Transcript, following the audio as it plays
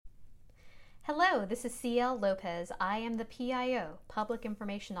Hello, this is CL Lopez. I am the PIO, Public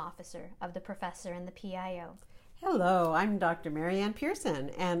Information Officer of the Professor and the PIO. Hello, I'm Dr. Marianne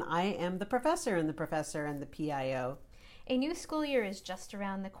Pearson, and I am the Professor in the Professor and the PIO. A new school year is just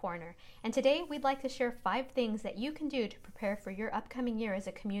around the corner, and today we'd like to share 5 things that you can do to prepare for your upcoming year as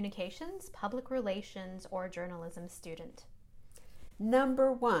a communications, public relations, or journalism student.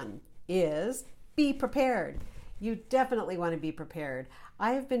 Number 1 is be prepared. You definitely want to be prepared.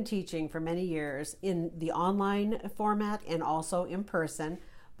 I have been teaching for many years in the online format and also in person,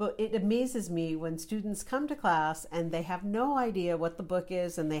 but it amazes me when students come to class and they have no idea what the book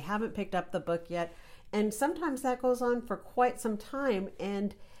is and they haven't picked up the book yet. And sometimes that goes on for quite some time,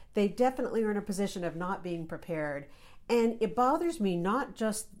 and they definitely are in a position of not being prepared. And it bothers me not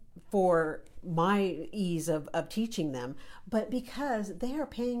just for my ease of teaching them, but because they are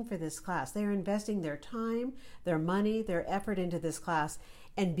paying for this class. They are investing their time, their money, their effort into this class,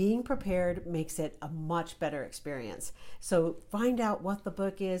 and being prepared makes it a much better experience. So find out what the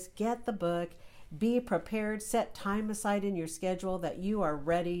book is, get the book, be prepared, set time aside in your schedule that you are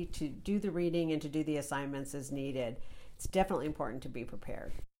ready to do the reading and to do the assignments as needed. It's definitely important to be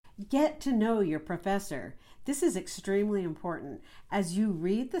prepared. Get to know your professor. This is extremely important. As you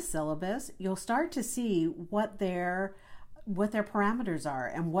read the syllabus, you'll start to see what their parameters are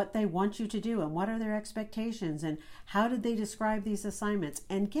and what they want you to do and what are their expectations and how did they describe these assignments,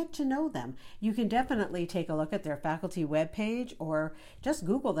 and get to know them. You can definitely take a look at their faculty webpage or just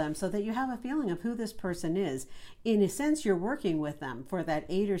Google them so that you have a feeling of who this person is. In a sense, you're working with them for that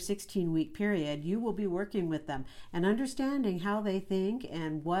 8 or 16 week period. You will be working with them and understanding how they think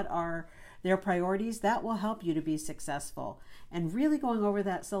and what are their priorities. That will help you to be successful. And really going over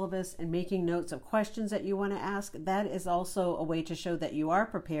that syllabus and making notes of questions that you want to ask, that is also a way to show that you are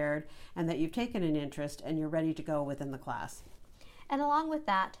prepared and that you've taken an interest and you're ready to go within the class. And along with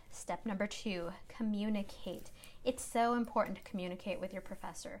that, step number 2, communicate. It's so important to communicate with your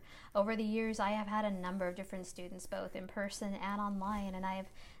professor. Over the years, I have had a number of different students, both in person and online, and I have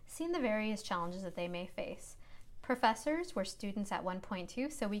seen the various challenges that they may face. Professors were students at one point too,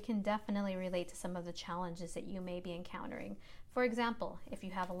 so we can definitely relate to some of the challenges that you may be encountering. For example, if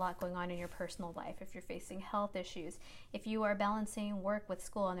you have a lot going on in your personal life, if you're facing health issues, if you are balancing work with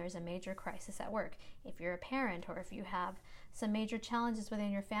school and there's a major crisis at work, if you're a parent, or if you have some major challenges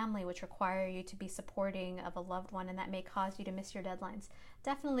within your family which require you to be supporting of a loved one and that may cause you to miss your deadlines,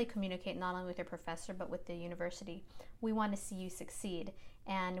 definitely communicate not only with your professor but with the university. We want to see you succeed,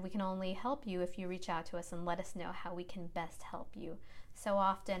 and we can only help you if you reach out to us and let us know how we can best help you. So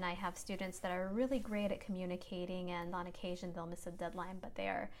often I have students that are really great at communicating, and on occasion they'll miss a deadline, but they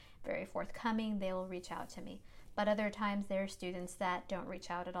are very forthcoming. They will reach out to me. But other times there are students that don't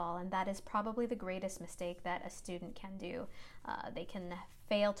reach out at all, and that is probably the greatest mistake that a student can do. They can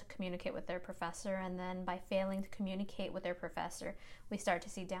fail to communicate with their professor, and then by failing to communicate with their professor, we start to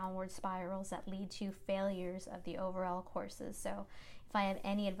see downward spirals that lead to failures of the overall courses. So if I have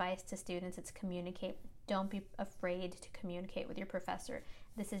any advice to students, it's communicate. Don't be afraid to communicate with your professor.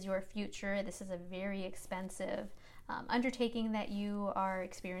 This is your future. This is a very expensive undertaking that you are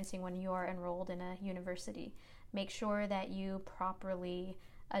experiencing when you are enrolled in a university. Make sure that you properly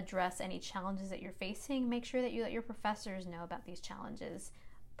address any challenges that you're facing. Make sure that you let your professors know about these challenges.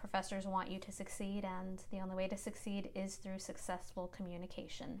 Professors want you to succeed, and the only way to succeed is through successful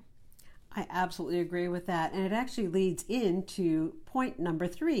communication. I absolutely agree with that. And it actually leads into point number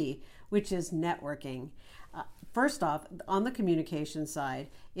 3, which is networking. First off, on the communication side,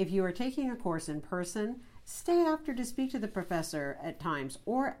 if you are taking a course in person, stay after to speak to the professor at times,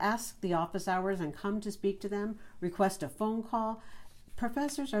 or ask the office hours and come to speak to them, request a phone call.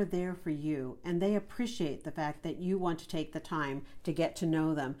 Professors are there for you, and they appreciate the fact that you want to take the time to get to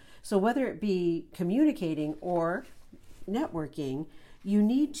know them. So whether it be communicating or networking, you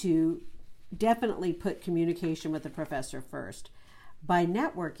need to definitely put communication with the professor first. By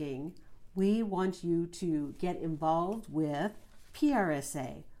networking, we want you to get involved with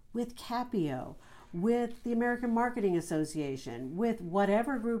PRSA, with CAPIO, with the American Marketing Association, with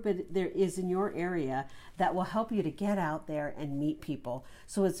whatever group there is in your area that will help you to get out there and meet people.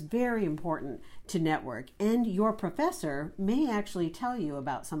 So it's very important to network. And your professor may actually tell you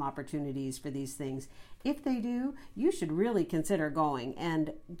about some opportunities for these things. If they do, you should really consider going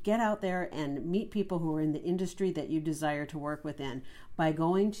and get out there and meet people who are in the industry that you desire to work within. By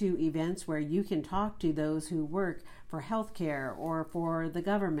going to events where you can talk to those who work for healthcare or for the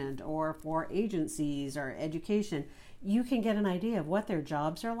government or for agencies or education, you can get an idea of what their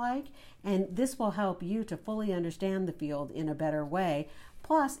jobs are like, and this will help you to fully understand the field in a better way.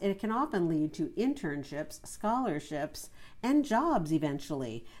 Plus, it can often lead to internships, scholarships, and jobs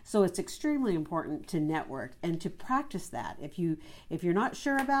eventually. So it's extremely important to network and to practice that. If you're not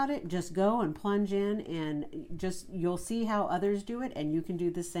sure about it, just go and plunge in, and you'll see how others do it, and you can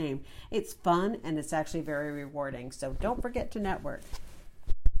do the same. It's fun and it's actually very rewarding. So don't forget to network.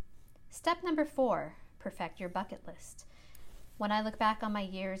 Step number 4, perfect your bucket list. When I look back on my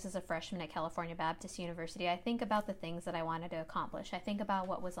years as a freshman at California Baptist University, I think about the things that I wanted to accomplish. I think about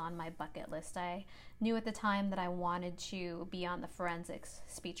what was on my bucket list. I knew at the time that I wanted to be on the forensics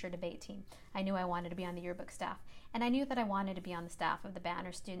speech or debate team. I knew I wanted to be on the yearbook staff. And I knew that I wanted to be on the staff of the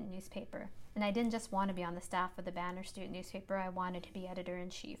Banner student newspaper. And I didn't just want to be on the staff of the Banner student newspaper, I wanted to be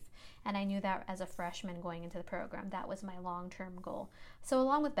editor-in-chief. And I knew that as a freshman going into the program, that was my long-term goal. So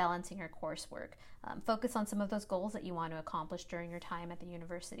along with balancing your coursework, focus on some of those goals that you want to accomplish during your time at the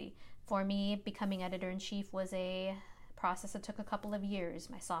university. For me, becoming editor-in-chief was a process that took a couple of years.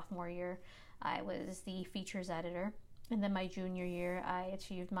 My sophomore year, I was the features editor. And then my junior year, I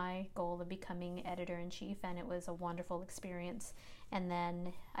achieved my goal of becoming editor-in-chief, and it was a wonderful experience. And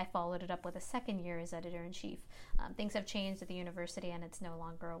then I followed it up with a second year as editor-in-chief. Things have changed at the university, and it's no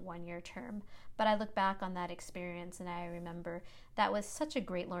longer a one-year term. But I look back on that experience, and I remember that was such a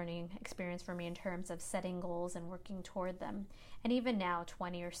great learning experience for me in terms of setting goals and working toward them. And even now,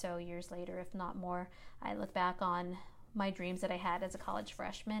 20 or so years later, if not more, I look back on my dreams that I had as a college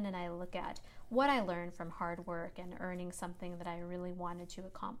freshman, and I look at what I learned from hard work and earning something that I really wanted to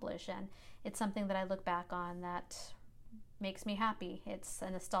accomplish. And it's something that I look back on that makes me happy. It's a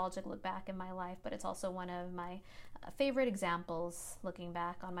nostalgic look back in my life, but it's also one of my favorite examples looking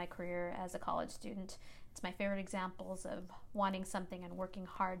back on my career as a college student. It's my favorite examples of wanting something and working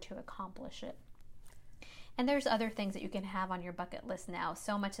hard to accomplish it. And there's other things that you can have on your bucket list now.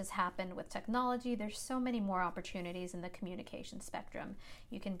 So much has happened with technology. There's so many more opportunities in the communication spectrum.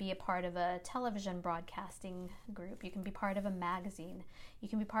 You can be a part of a television broadcasting group. You can be part of a magazine. You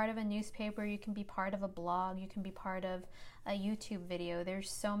can be part of a newspaper. You can be part of a blog. You can be part of a YouTube video.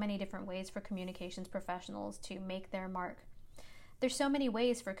 There's so many different ways for communications professionals to make their mark. There's so many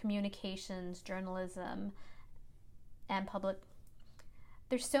ways for communications, journalism, and public.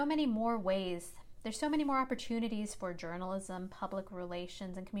 There's so many more ways. There's so many more opportunities for journalism, public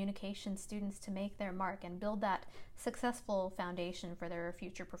relations, and communication students to make their mark and build that successful foundation for their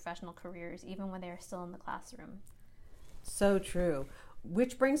future professional careers, even when they are still in the classroom. So true.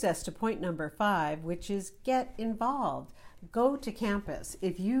 Which brings us to point number 5, which is get involved. Go to campus.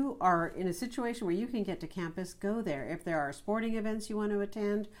 If you are in a situation where you can get to campus, go there. If there are sporting events you want to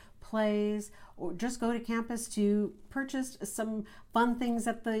attend, plays, or just go to campus to purchase some fun things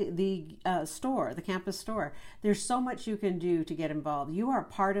at the store, the campus store. There's so much you can do to get involved. You are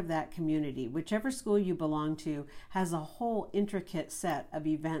part of that community. Whichever school you belong to has a whole intricate set of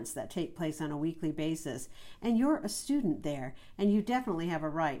events that take place on a weekly basis, and you're a student there, and you definitely have a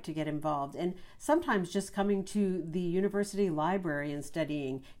right to get involved. And sometimes just coming to the university library and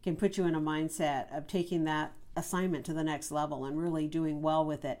studying can put you in a mindset of taking that assignment to the next level and really doing well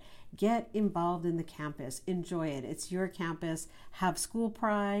with it. Get involved in the campus. Enjoy it. It's your campus. Have school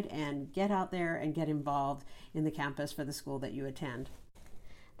pride and get out there and get involved in the campus for the school that you attend.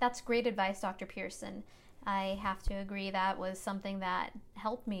 That's great advice, Dr. Pearson. I have to agree that was something that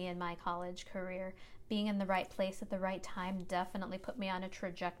helped me in my college career. Being in the right place at the right time definitely put me on a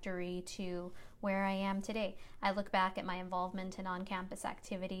trajectory to where I am today. I look back at my involvement in on-campus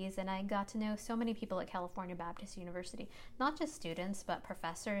activities, and I got to know so many people at California Baptist University, not just students, but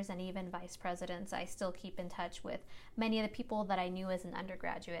professors and even vice presidents. I still keep in touch with many of the people that I knew as an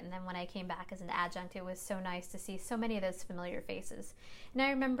undergraduate, and then when I came back as an adjunct, it was so nice to see so many of those familiar faces. And I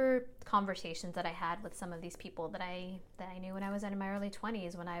remember conversations that I had with some of these people that I knew when I was in my early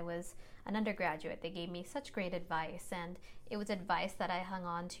 20s, when I was an undergraduate. They gave me such great advice, and it was advice that I hung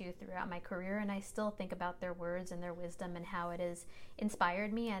on to throughout my career, and I still think about their words and their wisdom and how it has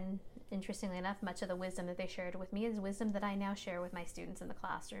inspired me. And interestingly enough, much of the wisdom that they shared with me is wisdom that I now share with my students in the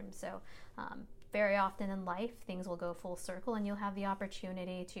classroom. So very often in life, things will go full circle, and you'll have the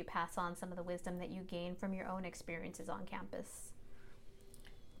opportunity to pass on some of the wisdom that you gain from your own experiences on campus.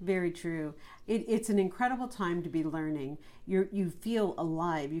 Very true. It's an incredible time to be learning. You feel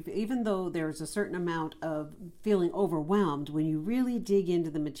alive. Even though there's a certain amount of feeling overwhelmed, when you really dig into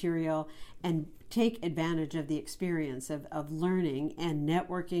the material and take advantage of the experience of learning and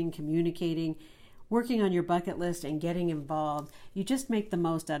networking, communicating, working on your bucket list and getting involved, you just make the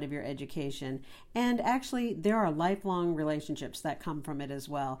most out of your education. And actually, there are lifelong relationships that come from it as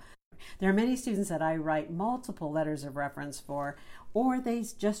well. There are many students that I write multiple letters of reference for, or they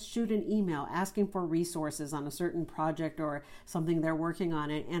just shoot an email asking for resources on a certain project or something they're working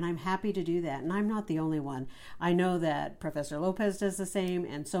on, and I'm happy to do that. And I'm not the only one. I know that Professor Lopez does the same,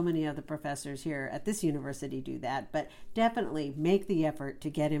 and so many of the professors here at this university do that. But definitely make the effort to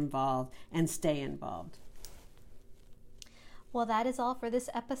get involved and stay involved. Well, that is all for this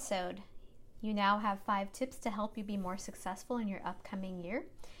episode. You now have 5 tips to help you be more successful in your upcoming year.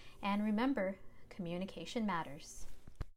 And remember, communication matters.